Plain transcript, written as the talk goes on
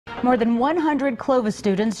More than 100 Clovis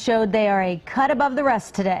students showed they are a cut above the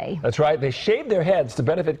rest today. That's right. They shaved their heads to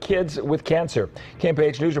benefit kids with cancer.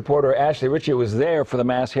 KMPH News reporter Ashley Ritchie was there for the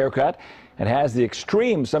mass haircut and has the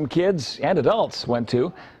extreme some kids and adults went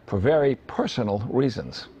to for very personal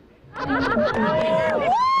reasons.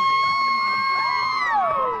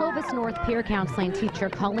 Clovis North peer counseling teacher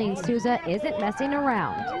Colleen Souza isn't messing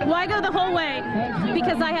around. Why go the whole way?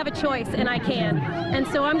 Because I have a choice and I can. And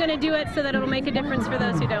so I'm going to do it so that it'll make a difference for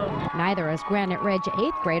those who don't. Neither is Granite Ridge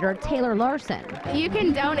 8th grader Taylor Larson. You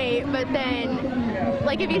can donate, but then,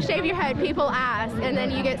 like, if you shave your head, people ask, and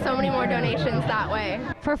then you get so many more donations that way.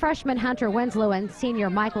 For freshman Hunter Winslow and senior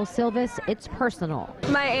Michael Silvis, it's personal.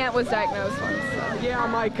 My aunt was diagnosed once. Yeah,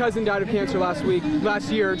 my cousin died of cancer last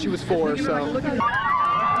year, and she was 4, so.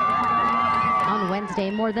 On Wednesday,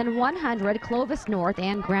 more than 100 Clovis North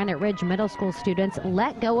and Granite Ridge Middle School students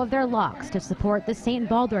let go of their locks to support the St.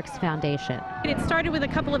 Baldrick's Foundation. It started with a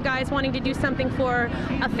couple of guys wanting to do something for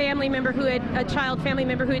a family member who had, a child family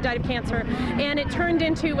member who had died of cancer, and it turned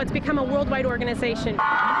into what's become a worldwide organization.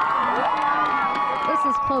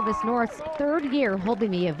 This is Clovis North's third year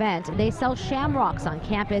holding the event. They sell shamrocks on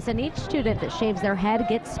campus, and each student that shaves their head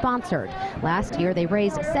gets sponsored. Last year, they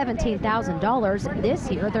raised $17,000. This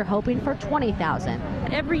year, they're hoping for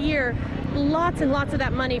 $20,000. Every year, lots and lots of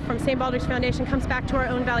that money from St. Baldrick's Foundation comes back to our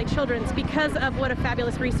own Valley Children's because of what a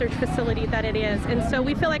fabulous research facility that it is. And so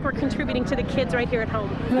we feel like we're contributing to the kids right here at home.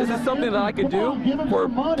 This is something that I could do for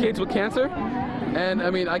kids with cancer. And I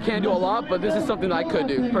mean, I can't do a lot, but this is something I could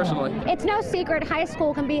do personally. It's no secret high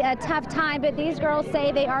school can be a tough time, but these girls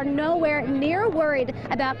say they are nowhere near worried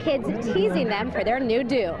about kids teasing them for their new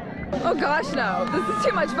do. Oh gosh, no. This is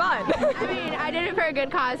too much fun. I mean, I did it for a good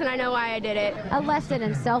cause, and I know why I did it. A lesson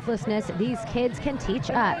in selflessness these kids can teach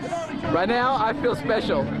us. Right now, I feel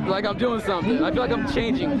special, like I'm doing something. I feel like I'm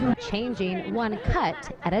changing. Changing one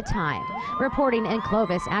cut at a time. Reporting in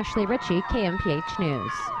Clovis, Ashley Ritchie, KMPH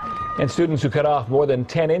News. And students who cut off more than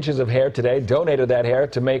 10 inches of hair today donated that hair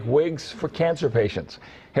to make wigs for cancer patients.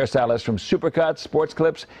 Hairstylists from Supercuts, Sports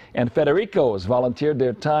Clips, and Federico's volunteered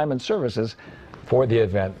their time and services for the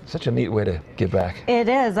event. Such a neat way to give back. It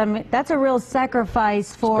is. I mean, that's a real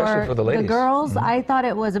sacrifice for, especially for the ladies. Girls. I thought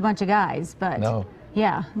it was a bunch of guys, but no.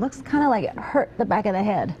 Yeah, looks kind of like it hurt the back of the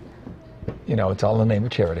head. You know, it's all in the name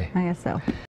of charity. I guess so.